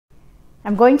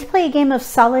I'm going to play a game of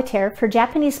Solitaire for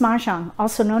Japanese Mahjong,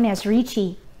 also known as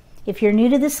Riichi. If you're new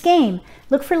to this game,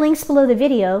 look for links below the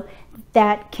video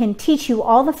that can teach you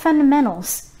all the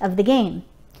fundamentals of the game.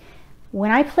 When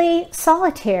I play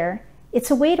Solitaire, it's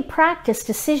a way to practice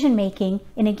decision making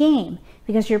in a game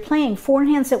because you're playing 4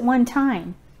 hands at one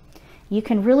time. You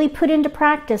can really put into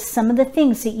practice some of the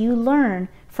things that you learn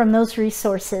from those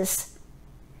resources.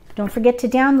 Don't forget to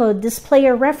download this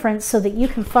player reference so that you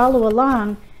can follow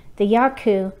along the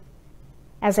Yaku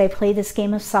as I play this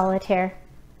game of Solitaire.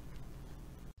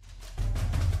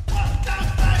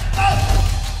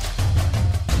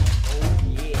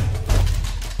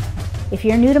 If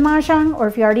you're new to Mahjong, or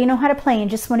if you already know how to play and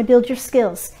just want to build your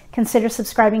skills, consider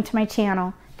subscribing to my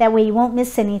channel. That way you won't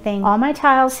miss anything. All my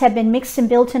tiles have been mixed and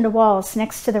built into walls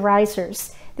next to the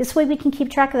risers. This way we can keep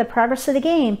track of the progress of the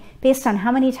game based on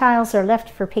how many tiles are left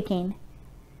for picking.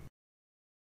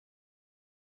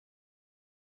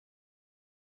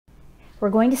 We're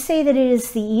going to say that it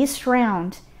is the east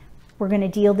round. We're going to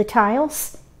deal the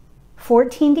tiles,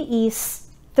 14 to east,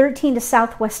 13 to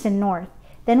southwest and north.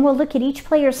 Then we'll look at each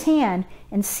player's hand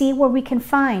and see where we can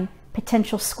find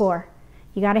potential score.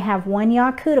 You got to have 1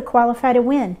 Yaku to qualify to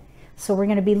win. So we're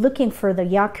going to be looking for the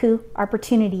Yaku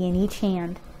opportunity in each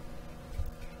hand.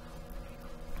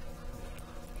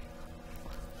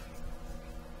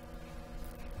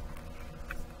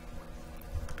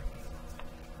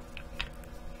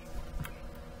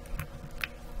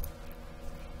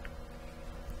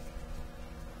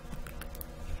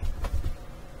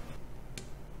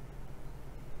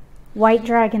 White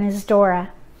dragon is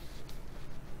Dora.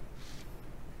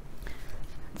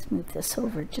 Let's move this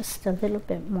over just a little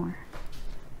bit more.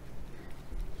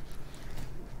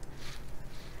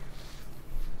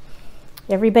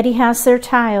 Everybody has their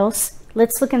tiles.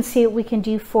 Let's look and see what we can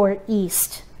do for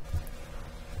east.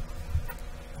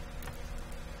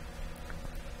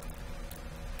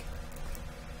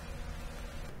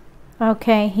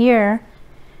 Okay, here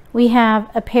we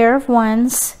have a pair of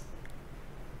 1s.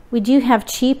 We do have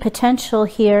chi potential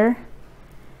here,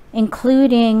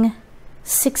 including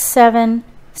 6, 7,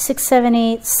 6, 7,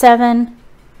 8, 7.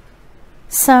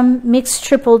 Some mixed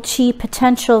triple chi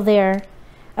potential there.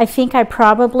 I think I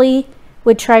probably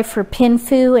would try for pin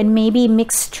fu and maybe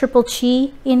mixed triple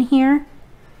chi in here.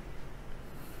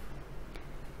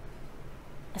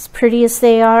 As pretty as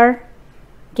they are,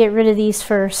 get rid of these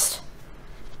first.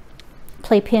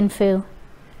 Play pin fu.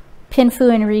 Pin fu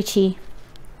and Riichi.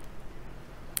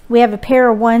 We have a pair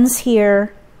of 1s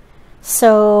here,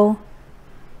 so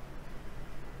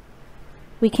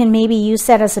we can maybe use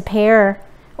that as a pair,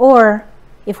 or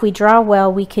if we draw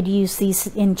well, we could use these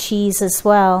in chis as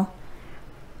well.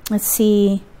 Let's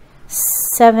see,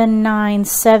 7, 9,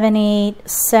 7, 8,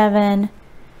 7.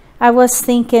 I was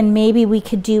thinking maybe we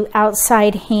could do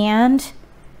outside hand.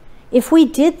 If we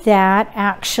did that,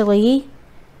 actually,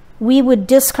 we would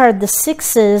discard the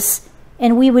 6s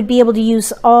and we would be able to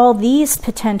use all these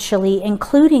potentially,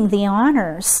 including the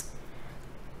honors.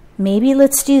 Maybe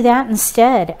let's do that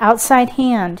instead. Outside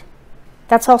hand.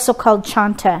 That's also called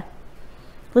chanta.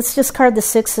 Let's discard the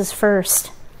 6s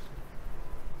first.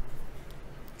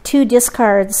 2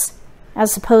 discards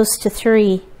as opposed to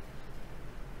 3.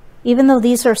 Even though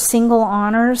these are single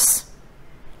honors,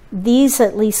 these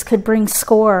at least could bring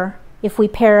score if we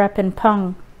pair up in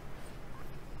pung.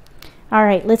 All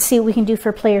right, let's see what we can do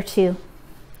for player 2.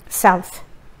 South.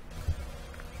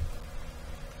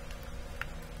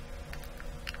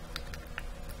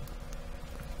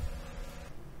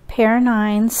 Pair of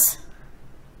 9s.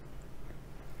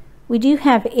 We do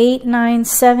have 8, 9,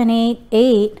 7, 8,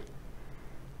 8.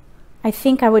 I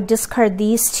think I would discard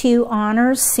these 2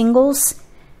 honors, singles,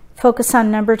 focus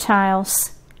on number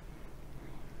tiles.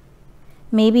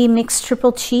 Maybe mix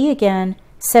triple chi again,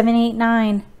 7, 8,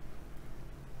 9.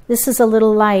 This is a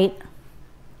little light.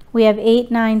 We have 8,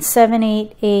 9, 7,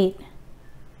 8, 8.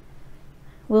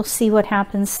 We'll see what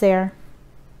happens there.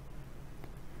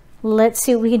 Let's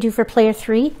see what we can do for player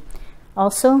 3,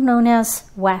 also known as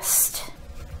West.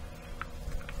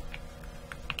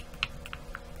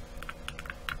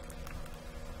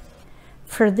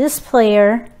 For this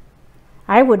player,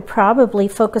 I would probably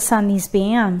focus on these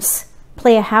bams,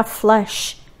 play a half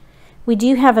flush. We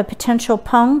do have a potential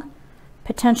pung,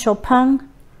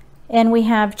 and we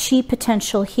have chi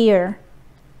potential here.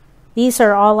 These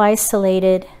are all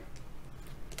isolated.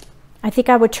 I think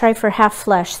I would try for half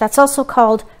flush. That's also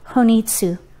called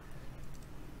honitsu.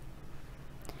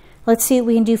 Let's see what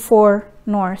we can do for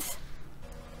north.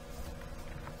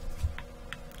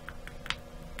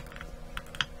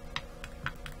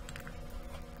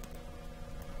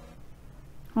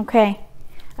 Okay,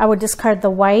 I would discard the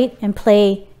white and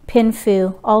play pin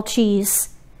fu, all cheese.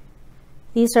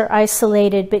 These are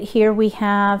isolated, but here we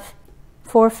have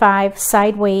 4-5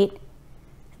 side weight,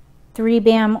 3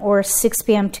 bam or 6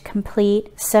 bam to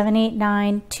complete,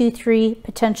 7-8-9, 2-3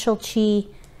 potential chi,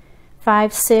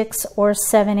 5-6 or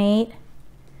 7-8.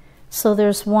 So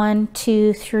there's 1,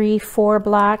 2, 3, 4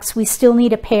 blocks. We still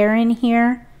need a pair in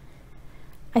here.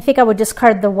 I think I would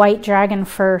discard the white dragon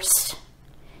first,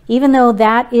 even though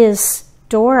that is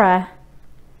Dora.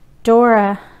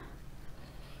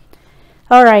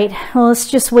 All right, well, let's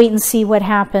just wait and see what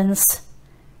happens.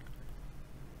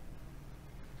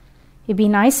 It'd be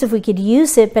nice if we could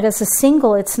use it, but as a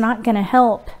single, it's not going to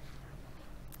help.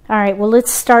 All right, well,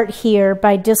 let's start here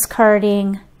by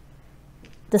discarding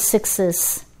the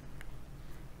 6s.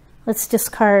 Let's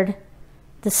discard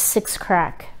the 6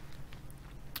 crack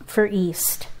for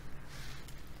east.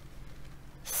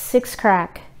 6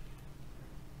 crack.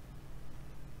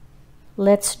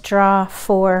 Let's draw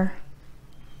for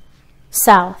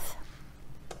south.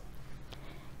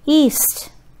 East.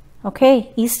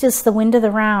 Okay, east is the wind of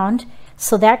the round,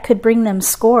 so that could bring them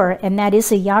score, and that is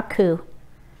a yaku.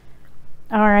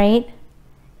 All right,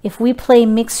 if we play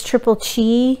mixed triple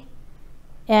chi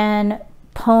and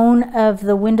pone of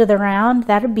the wind of the round,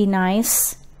 that would be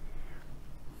nice.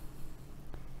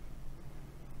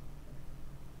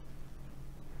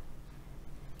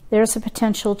 There's a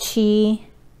potential chi.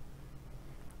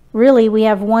 Really, we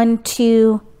have 1,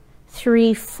 2,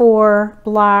 3, 4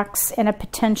 blocks and a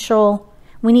potential.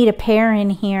 We need a pair in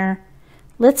here.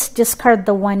 Let's discard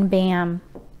the 1 bam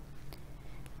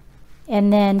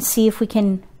and then see if we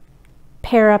can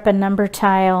pair up a number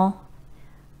tile.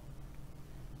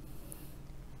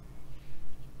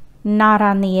 Not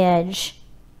on the edge,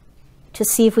 to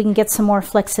see if we can get some more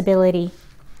flexibility.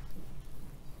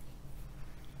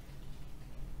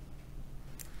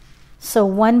 So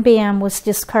 1 bam was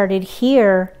discarded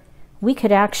here. We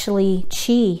could actually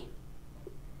chi,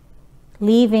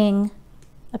 leaving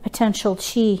a potential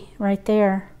chi right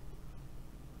there.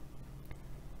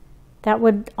 That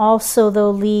would also,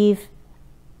 though, leave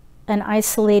an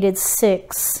isolated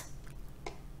 6.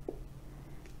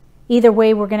 Either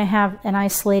way, we're going to have an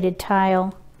isolated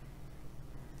tile.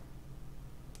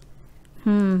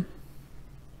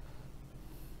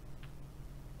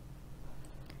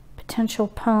 Potential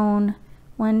pone,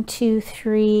 1, 2,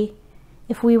 3.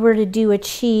 If we were to do a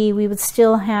chi, we would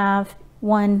still have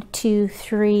 1, 2,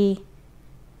 3,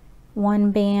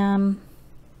 1 bam.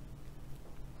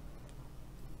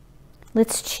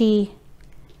 Let's chi.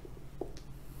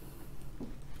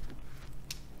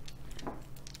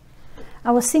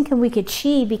 I was thinking we could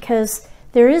chi because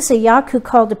there is a yaku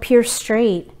called a pure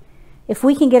straight. If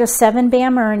we can get a 7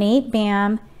 bam or an 8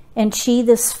 bam and chi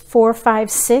this 4,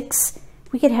 5, 6,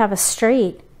 we could have a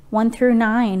straight 1 through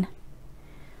 9.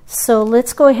 So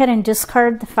let's go ahead and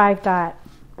discard the 5 dot.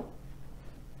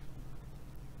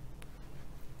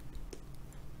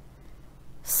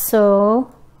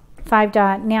 So 5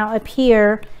 dot. Now up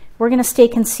here, we're going to stay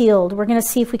concealed. We're going to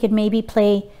see if we could maybe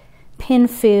play pin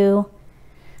fu.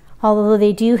 Although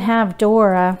they do have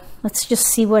Dora, let's just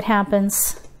see what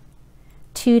happens.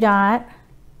 2 dot.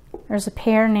 There's a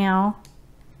pair now.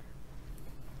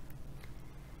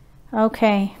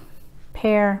 Okay,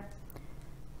 pair.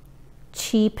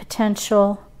 Chi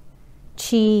potential.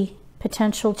 Chi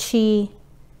potential chi.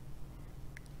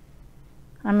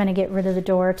 I'm going to get rid of the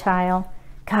Dora tile.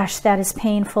 Gosh, that is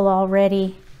painful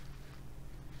already.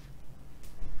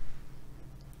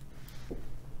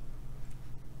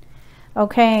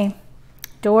 Okay,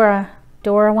 Dora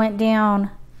went down.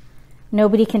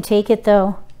 Nobody can take it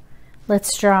though.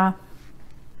 Let's draw.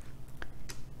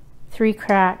 3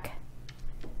 crack.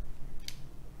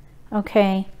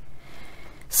 Okay,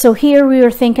 so here we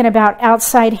were thinking about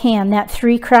outside hand. That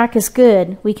 3 crack is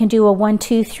good. We can do a 1,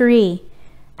 2, 3.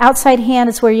 Outside hand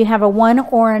is where you have a 1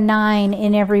 or a 9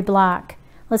 in every block.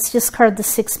 Let's discard the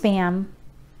 6 bam.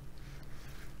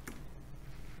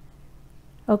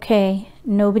 Okay,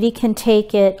 nobody can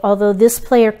take it, although this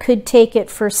player could take it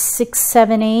for 6,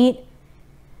 7, 8.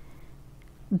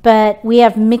 But we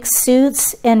have mixed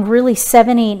suits, and really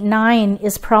 7, 8, 9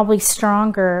 is probably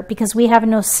stronger because we have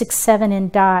no 6, 7 in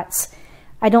dots.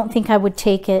 I don't think I would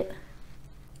take it.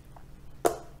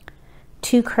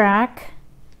 2 crack.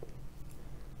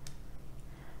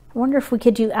 I wonder if we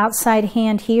could do outside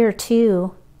hand here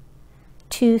too.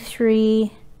 2,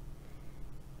 3,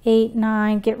 8,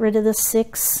 9, get rid of the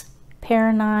 6, pair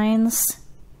of 9s.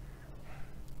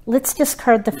 Let's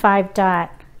discard the 5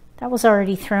 dot. That was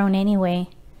already thrown anyway.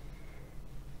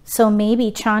 So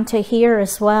maybe Chanta here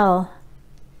as well,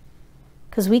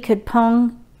 because we could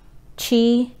pung,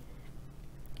 chi,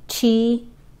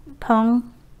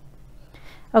 pung.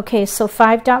 Okay, so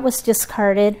 5 dot was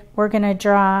discarded. We're going to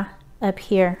draw up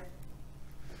here.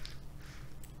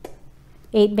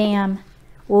 8 bam.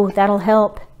 Ooh, that'll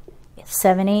help.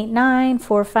 7, 8, 9,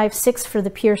 4, 5, 6 for the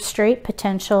pure straight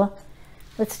potential.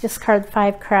 Let's discard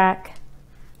 5 crack.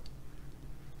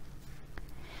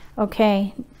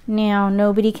 Okay, now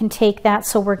nobody can take that,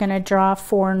 so we're going to draw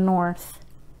 4 north.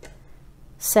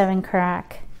 7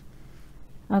 crack.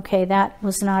 Okay, that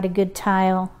was not a good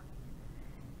tile.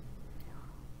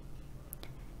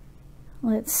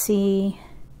 Let's see.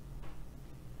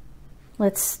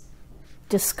 Let's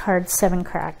discard 7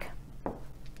 crack.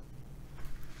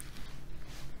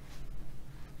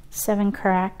 7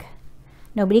 crack.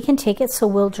 Nobody can take it, so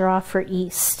we'll draw for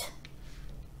east.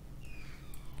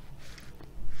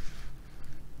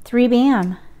 3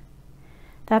 bam.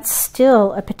 That's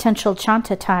still a potential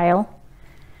chanta tile.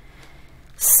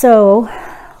 So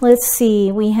let's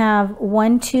see, we have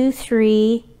 1, 2,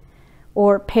 3,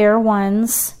 or pair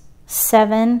ones,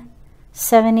 7,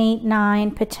 7, 8,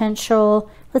 9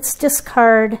 potential. Let's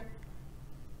discard,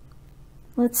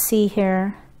 let's see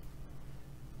here,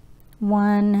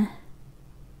 1,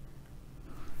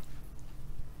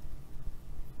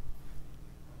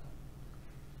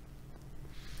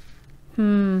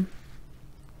 the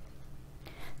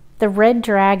red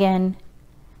dragon,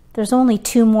 there's only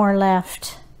 2 more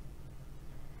left.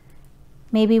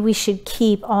 Maybe we should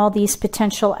keep all these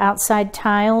potential outside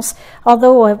tiles.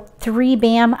 Although a 3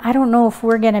 bam, I don't know if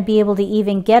we're going to be able to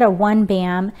even get a 1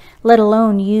 bam, let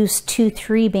alone use 2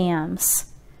 3 bams.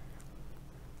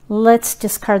 Let's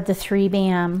discard the 3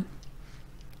 bam.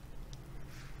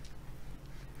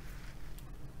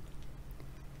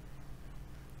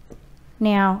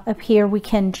 Now up here we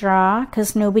can draw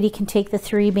because nobody can take the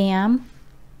 3 bam.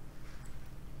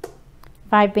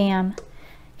 5 bam.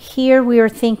 Here we were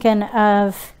thinking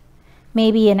of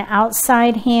maybe an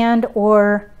outside hand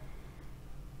or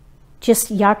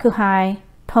just yakuhai,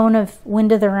 pone of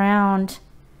wind of the round.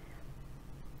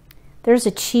 There's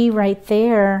a chi right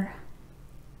there.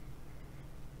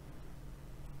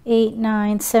 8,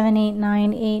 9, 7, 8,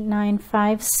 9, 8, 9,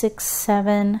 5, 6,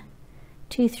 7,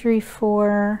 2, 3,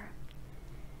 4.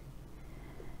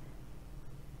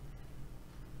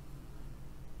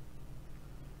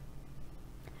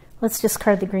 Let's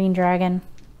discard the green dragon.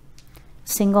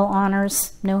 Single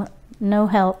honors, no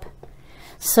help.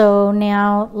 So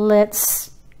now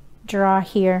let's draw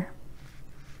here.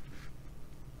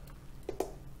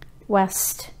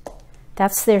 West.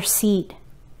 That's their seat.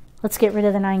 Let's get rid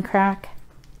of the 9 crack.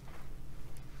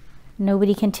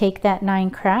 Nobody can take that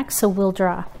 9 crack, so we'll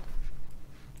draw.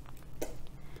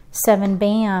 7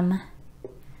 bam.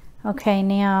 Okay,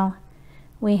 now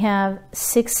we have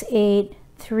 6, 8,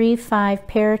 3, 5,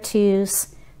 pair of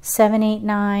 2s, 7, 8,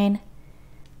 9.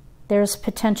 There's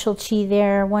potential chi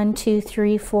there. 1, 2,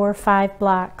 3, 4, 5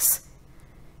 blocks.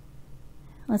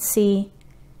 Let's see.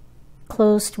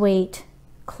 Closed weight,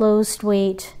 complete,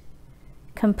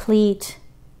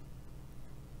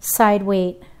 side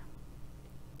weight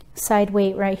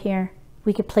right here.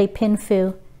 We could play pin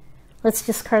fu. Let's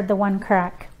discard the 1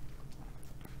 crack.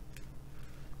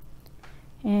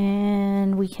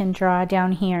 And we can draw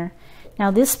down here. Now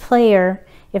this player,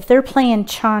 if they're playing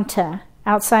chanta,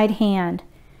 outside hand,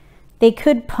 they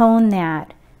could pone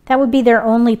that. That would be their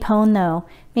only pone though.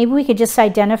 Maybe we could just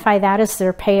identify that as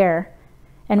their pair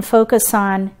and focus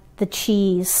on the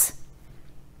cheese.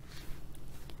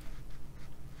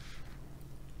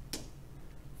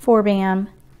 4 bam.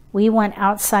 We want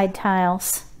outside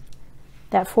tiles.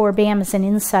 That 4 bam is an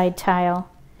inside tile.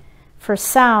 For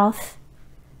south,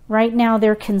 right now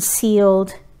they're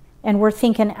concealed and we're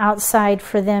thinking outside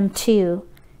for them too.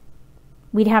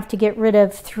 We'd have to get rid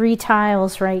of 3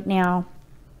 tiles right now.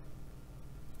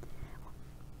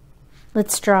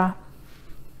 Let's draw.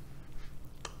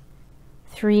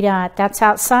 3 dot, that's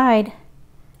outside.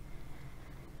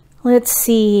 Let's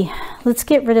see, let's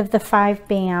get rid of the 5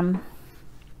 bam.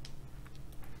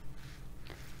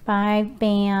 5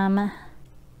 bam,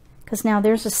 because now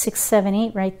there's a 6, 7,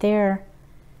 8 right there.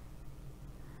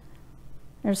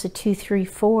 There's a 2, 3,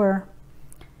 4.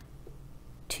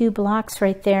 2 blocks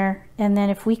right there. And then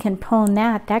if we can pone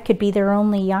that, that could be their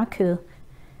only yaku.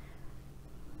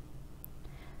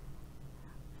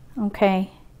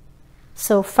 Okay.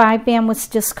 So 5 bam was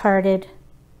discarded.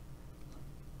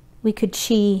 We could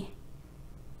chi.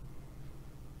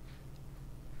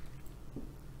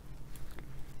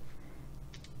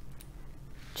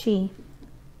 Chi.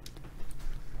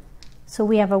 So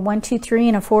we have a 1, 2, 3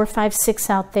 and a 4, 5, 6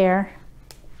 out there.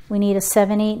 We need a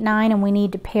 7, 8, 9 and we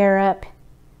need to pair up.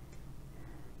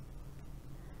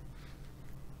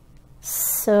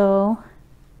 So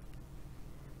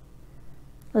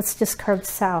Let's discard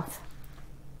south,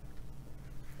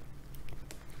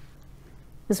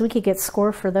 because we could get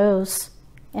score for those.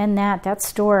 And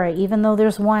that's Dora. Even though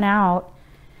there's one out,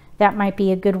 that might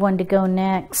be a good one to go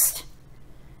next.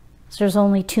 So there's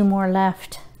only 2 more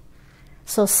left.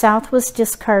 So south was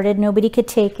discarded. Nobody could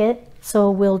take it, so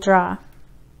we'll draw.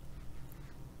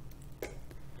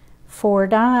 4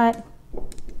 dot,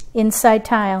 inside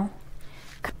tile.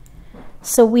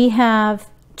 So we have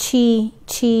chi,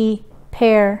 chi,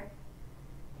 pair,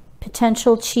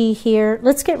 potential chi here.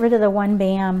 Let's get rid of the 1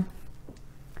 bam.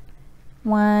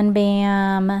 1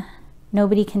 bam,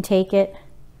 nobody can take it.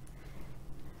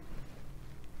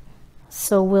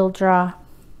 So we'll draw.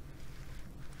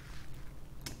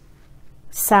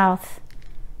 South,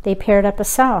 they paired up a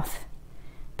south.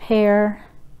 Pair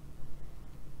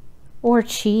or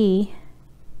chi,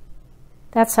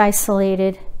 that's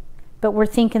isolated, but we're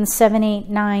thinking 7, 8,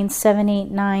 9, 7,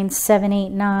 8, 9, 7, 8,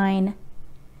 9.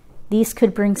 These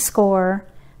could bring score.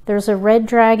 There's a red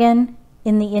dragon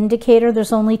in the indicator.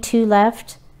 There's only 2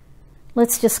 left.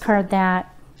 Let's discard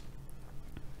that.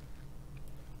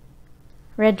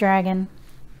 Red dragon.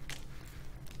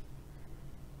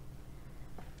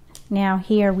 Now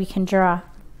here we can draw.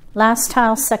 Last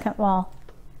tile, second wall.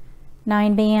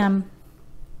 9 bam.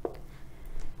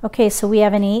 Okay, so we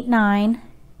have an 8, 9,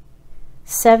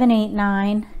 7, 8,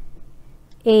 9,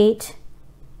 8,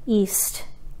 east.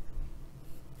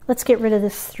 Let's get rid of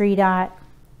this 3 dot.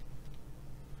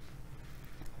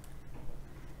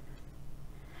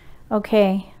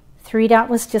 Okay, 3 dot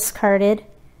was discarded.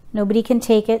 Nobody can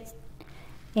take it.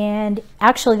 And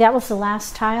actually that was the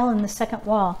last tile in the second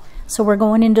wall. So we're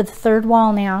going into the third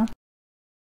wall now.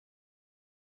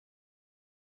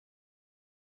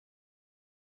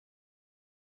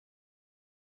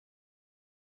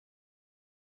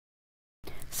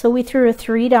 So we threw a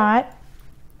 3 dot.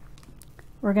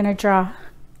 We're going to draw.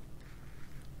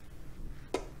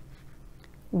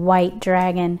 White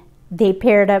dragon. They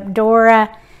paired up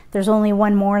Dora. There's only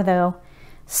 1 more though.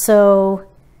 So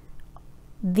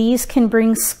these can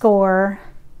bring score.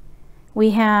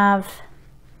 We have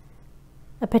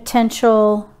a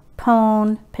potential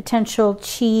pone, potential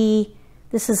chi.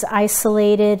 This is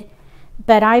isolated.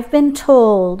 But I've been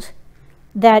told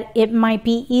that it might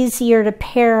be easier to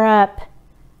pair up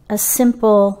a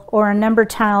simple or a number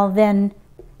tile than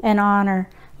an honor.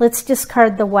 Let's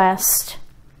discard the west.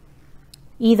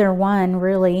 Either one,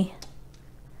 really.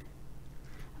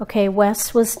 Okay,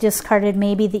 west was discarded.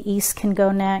 Maybe the east can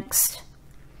go next.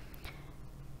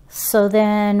 So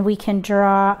then we can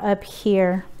draw up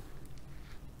here.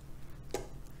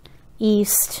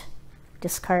 East,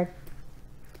 discard.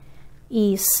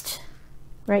 East.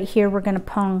 Right here we're going to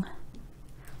pung.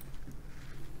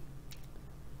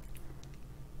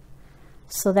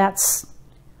 So that's,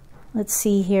 let's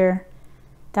see here,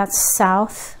 that's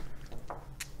south.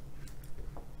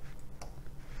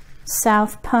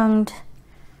 South punged.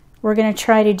 We're going to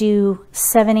try to do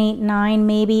 7, 8, 9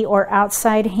 maybe, or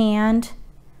outside hand.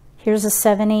 Here's a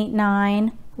 7, 8,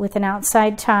 9 with an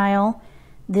outside tile.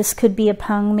 This could be a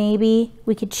pung maybe.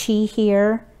 We could chi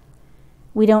here.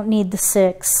 We don't need the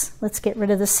 6. Let's get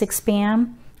rid of the 6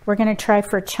 bam. We're going to try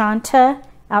for chanta,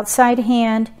 outside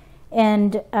hand,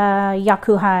 and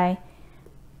yakuhai,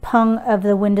 pung of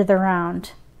the wind of the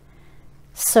round.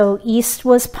 So east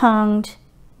was punged.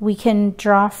 We can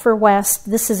draw for west.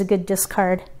 This is a good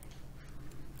discard.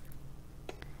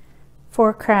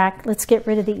 4 crack. Let's get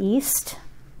rid of the east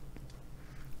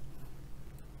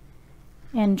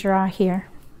and draw here.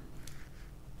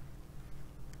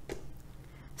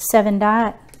 7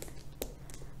 dot.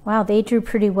 Wow, they drew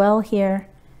pretty well here.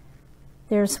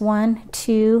 There's 1,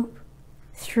 2,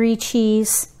 3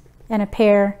 chis and a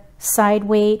pair. Side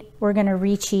weight, we're going to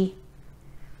Riichi.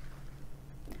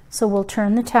 So we'll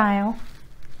turn the tile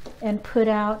and put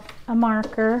out a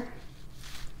marker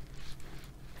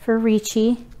for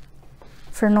Riichi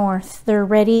for north. They're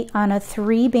ready on a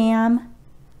 3 bam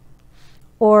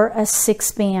or a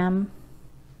 6 bam.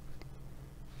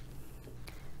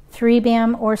 3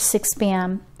 bam or 6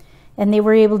 bam. And they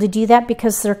were able to do that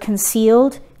because they're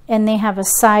concealed and they have a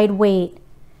side weight.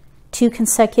 2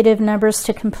 consecutive numbers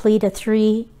to complete a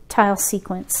 3 tile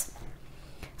sequence.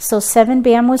 So 7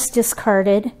 bam was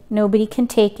discarded. Nobody can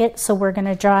take it, so we're going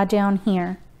to draw down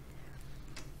here.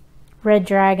 Red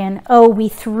dragon. Oh, we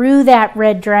threw that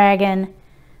red dragon.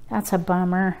 That's a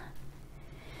bummer.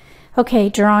 Okay,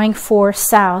 drawing for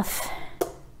south.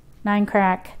 9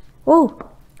 crack. Oh,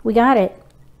 we got it.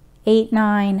 8,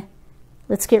 9.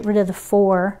 Let's get rid of the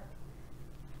 4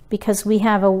 because we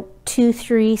have a 2,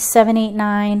 3, 7, 8,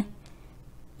 9,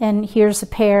 and here's a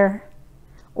pair.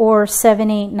 or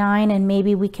 7, 8, 9, and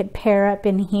maybe we could pair up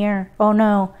in here. Oh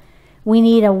no, we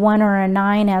need a 1 or a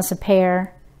 9 as a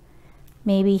pair.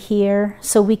 Maybe here.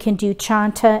 So we can do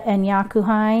Chanta and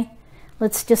Yakuhai.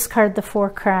 Let's discard the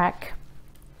 4 crack.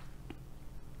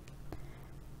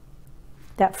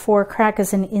 That 4 crack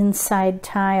is an inside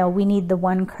tile. We need the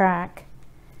 1 crack.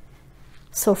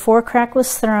 So 4 crack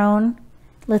was thrown.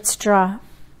 Let's draw.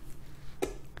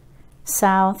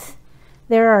 South.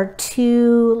 There are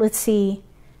 2, let's see.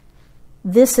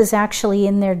 This is actually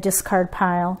in their discard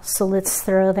pile. So let's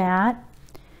throw that.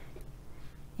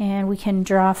 And we can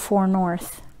draw 4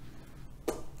 north.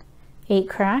 8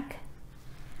 crack.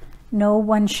 No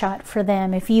one shot for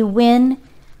them. If you win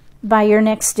by your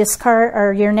next discard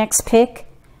or your next pick,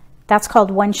 that's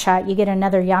called one shot. You get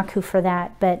another Yaku for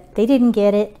that, but they didn't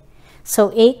get it.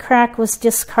 So 8 crack was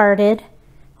discarded.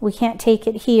 We can't take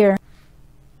it here.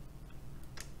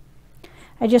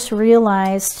 I just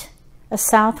realized a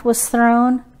south was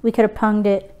thrown. We could have punged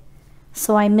it.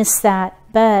 So I missed that.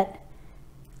 But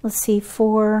let's see,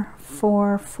 4,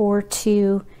 4, 4,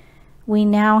 2. We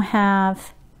now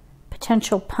have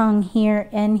potential pung here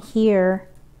and here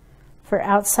for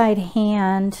outside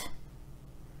hand.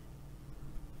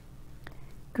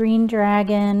 Green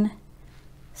dragon,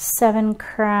 7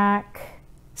 crack.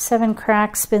 7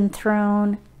 cracks been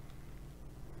thrown.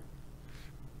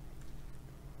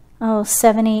 Oh,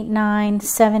 7, 8, 9,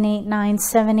 7, 8, 9,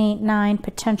 7, 8, 9,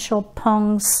 potential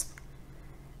pungs.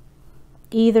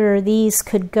 Either of these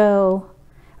could go,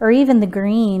 or even the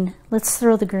green. Let's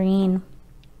throw the green.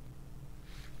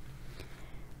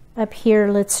 Up here,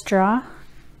 let's draw.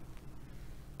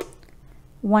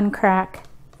 1 crack.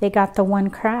 They got the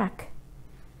 1 crack.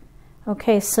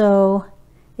 Okay, so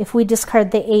if we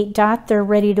discard the 8 dot, they're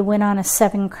ready to win on a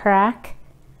 7 crack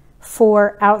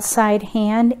for outside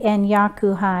hand and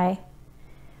Yakuhai.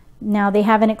 Now they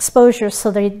have an exposure,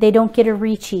 so they don't get a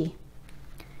Riichi,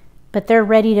 but they're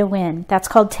ready to win. That's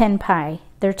called Tenpai.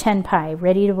 They're Tenpai,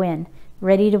 ready to win.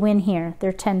 Ready to win here.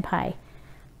 They're Tenpai.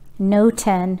 No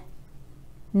 10,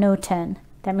 no 10.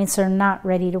 That means they're not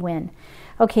ready to win.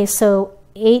 Okay, so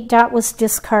 8 dot was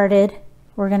discarded.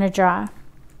 We're going to draw.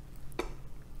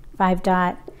 5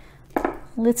 dot.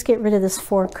 Let's get rid of this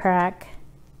 4 crack.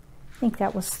 I think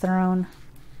that was thrown.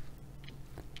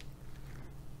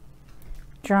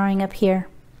 Drawing up here.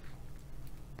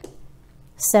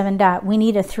 7 dot. We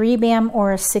need a 3 bam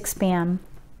or a 6 bam.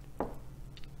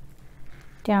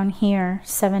 Down here,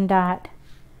 7 dot.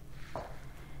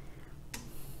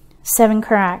 7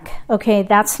 crack. Okay,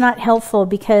 that's not helpful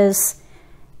because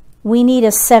we need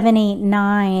a 7, 8,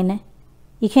 9.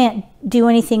 You can't do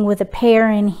anything with a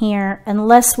pair in here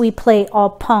unless we play all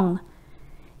pung.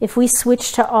 If we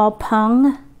switch to all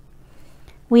pung,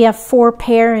 we have 4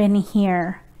 pair in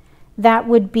here. That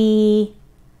would be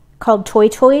called Toi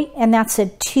Toi, and that's a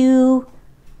 2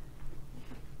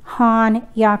 Han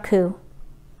Yaku.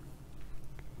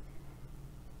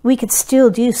 We could still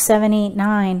do 7, 8,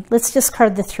 9. Let's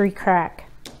discard the 3 crack.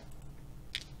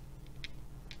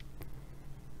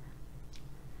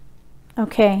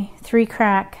 Okay, 3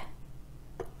 crack.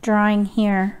 Drawing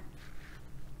here.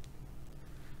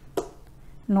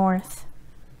 North.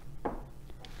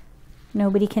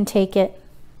 Nobody can take it.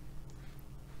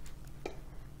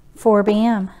 4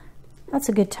 bam. That's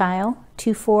a good tile.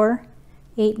 2, 4,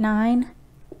 8, 9,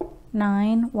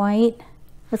 9, white.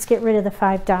 Let's get rid of the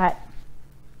 5 dot.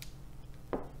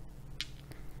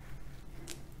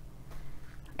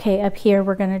 Okay, up here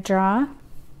we're going to draw.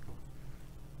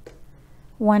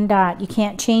 1 dot. You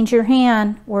can't change your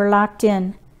hand. We're locked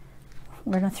in.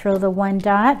 We're going to throw the 1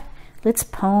 dot. Let's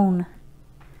pone.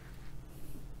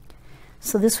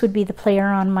 So this would be the player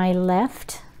on my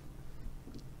left.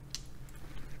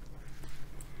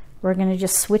 We're going to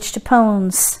just switch to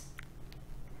pones.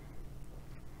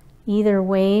 Either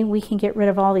way, we can get rid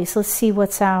of all these. Let's see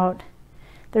what's out.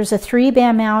 There's a 3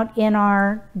 bam out in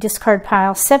our discard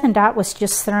pile. 7 dot was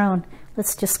just thrown.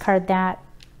 Let's discard that.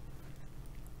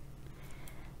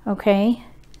 Okay.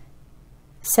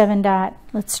 7 dot.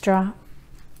 Let's draw.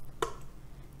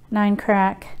 9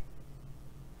 crack.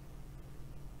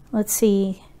 Let's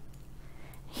see.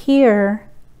 Here,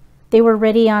 they were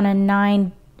ready on a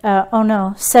 9. Oh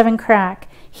no, 7 crack.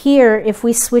 Here, if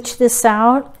we switch this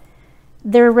out,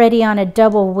 they're ready on a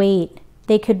double weight.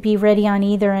 They could be ready on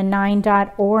either a 9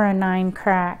 dot or a 9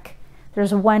 crack.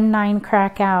 There's 1 9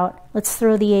 crack out. Let's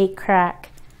throw the 8 crack.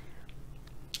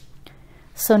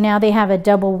 So now they have a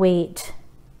double weight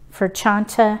for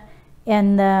Chanta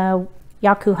and the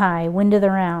Yakuhai, wind of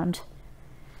the round.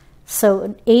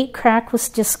 So 8 crack was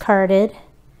discarded.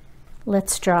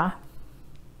 Let's draw.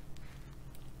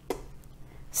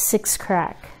 6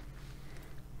 crack.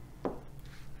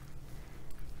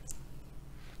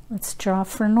 Let's draw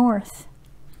for north.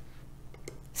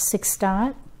 6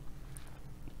 dot.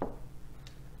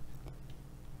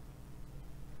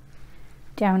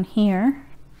 Down here.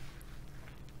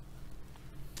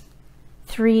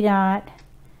 3 dot.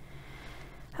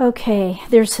 Okay,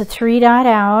 there's a 3 dot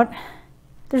out.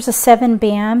 There's a 7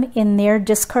 bam in their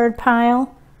discard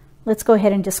pile. Let's go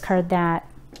ahead and discard that.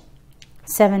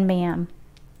 7 bam.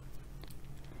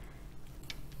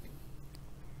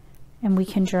 And we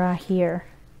can draw here.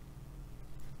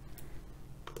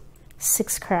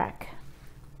 6 crack.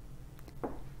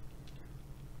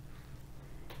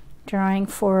 Drawing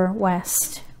for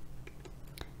west.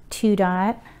 2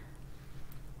 dot.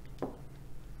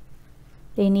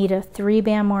 They need a 3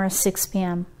 bam or a 6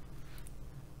 bam.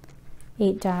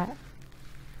 8 dot.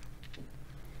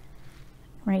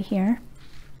 Right here.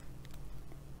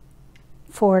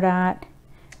 4 dot.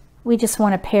 We just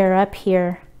want to pair up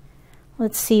here.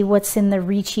 Let's see what's in the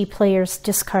Riichi player's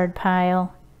discard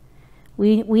pile.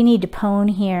 We need to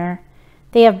pwn here.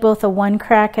 They have both a 1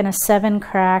 crack and a 7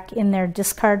 crack in their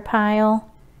discard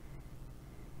pile.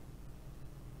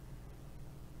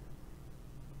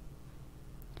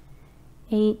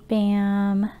 Eight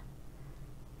bam.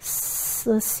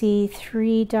 Let's see,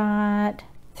 3 dot,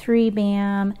 3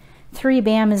 bam. 3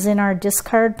 bam is in our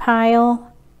discard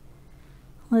pile.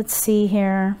 Let's see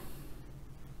here.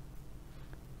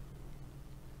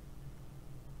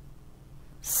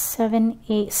 7,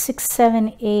 8, 6,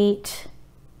 7, 8.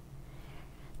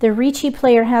 The Riichi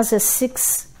player has a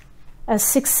 6,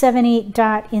 7, 8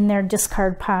 dot in their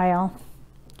discard pile.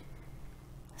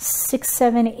 6,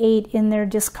 7, 8 in their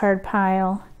discard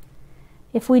pile.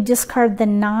 If we discard the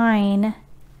 9,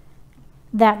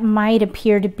 that might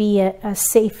appear to be a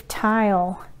safe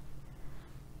tile.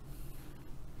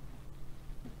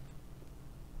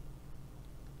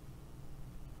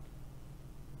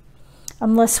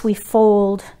 Unless we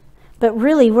fold. But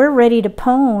really, we're ready to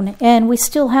pwn, and we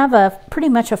still have pretty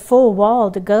much a full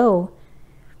wall to go.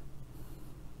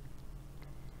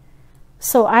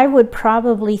 So I would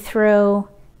probably throw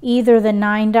either the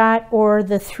 9 dot or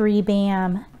the 3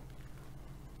 bam.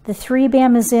 The 3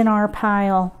 bam is in our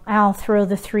pile. I'll throw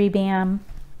the 3 bam.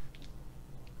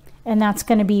 And that's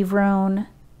going to be roan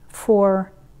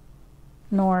for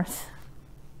north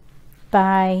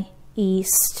by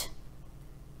east.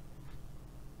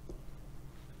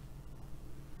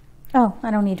 Oh,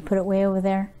 I don't need to put it way over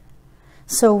there.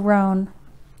 So roan.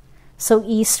 So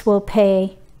east will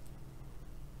pay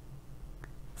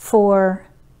for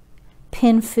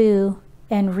Pinfu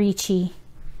and Riichi.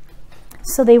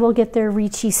 So they will get their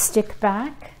Riichi stick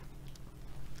back.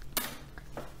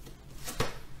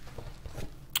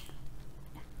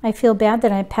 I feel bad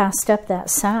that I passed up that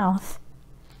south.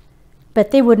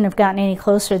 But they wouldn't have gotten any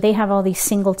closer. They have all these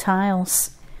single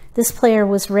tiles. This player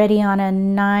was ready on a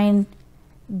 9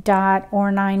 dot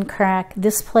or 9 crack.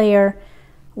 This player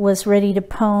was ready to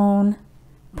pwn,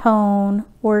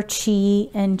 or chi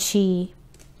and chi.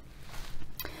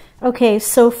 Okay,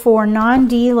 so for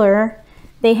non-dealer,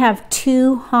 they have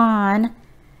 2 Han,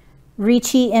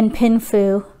 Riichi and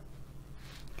Pinfu.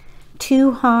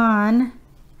 2 Han,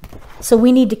 so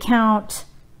we need to count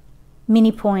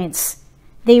mini points.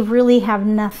 They really have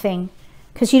nothing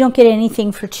because you don't get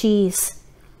anything for cheese.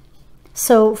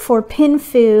 So for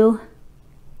Pinfu,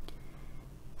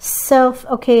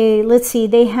 okay, let's see,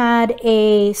 they had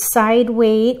a side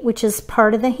weight, which is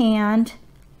part of the hand.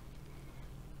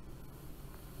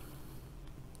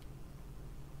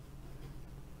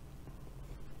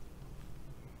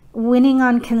 Winning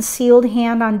on concealed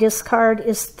hand on discard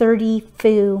is 30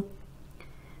 fu.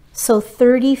 So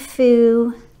 30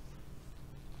 fu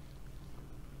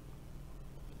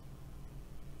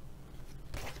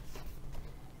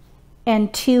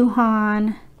and 2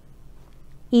 Han.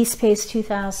 East pays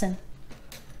 2,000.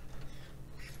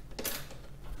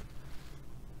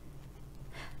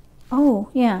 Oh,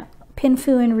 yeah.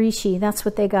 Pinfu and Riichi, that's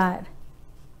what they got.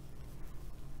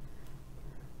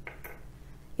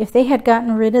 If they had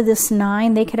gotten rid of this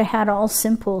 9, they could have had all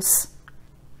simples.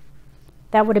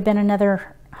 That would have been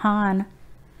another Han.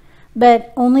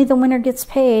 But only the winner gets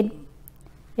paid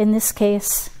in this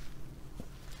case.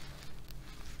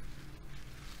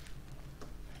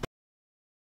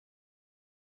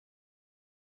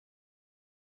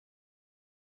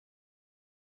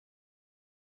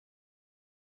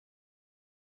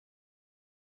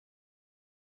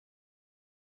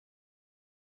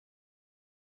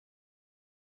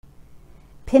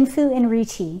 Pinfu and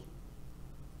Riichi,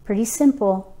 pretty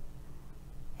simple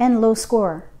and low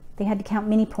score. They had to count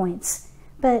mini points,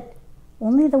 but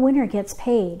only the winner gets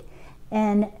paid.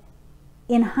 And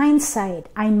in hindsight,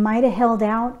 I might have held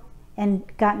out and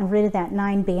gotten rid of that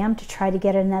 9 bam to try to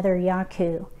get another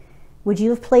yaku? Would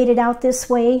you have played it out this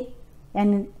way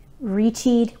and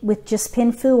Riichi'd with just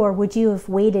pinfu, or would you have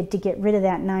waited to get rid of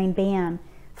that 9 bam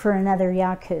for another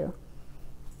yaku?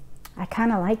 I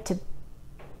kind of like to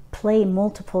play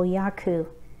multiple yaku.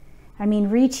 I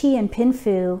mean, Riichi and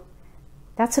pinfu,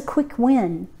 that's a quick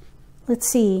win. Let's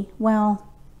see,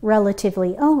 well,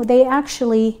 relatively. Oh, they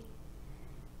actually,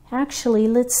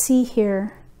 let's see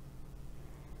here.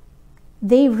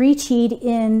 They Riichi'd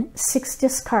in 6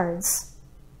 discards.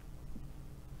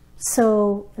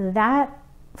 So that,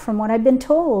 from what I've been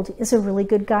told, is a really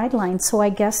good guideline. So I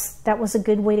guess that was a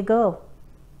good way to go.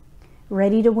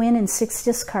 Ready to win in 6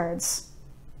 discards.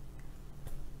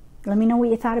 Let me know what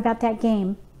you thought about that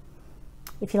game.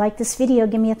 If you like this video,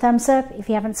 give me a thumbs up. If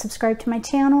you haven't subscribed to my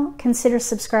channel, consider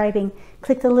subscribing.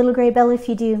 Click the little gray bell if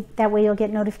you do. That way you'll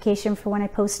get notification for when I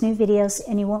post new videos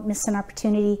and you won't miss an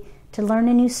opportunity to learn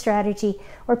a new strategy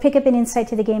or pick up an insight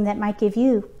to the game that might give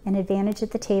you an advantage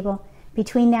at the table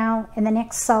between now and the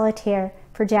next Solitaire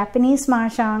for Japanese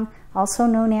Mahjong, also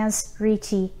known as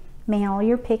Riichi. May all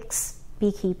your picks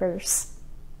be keepers.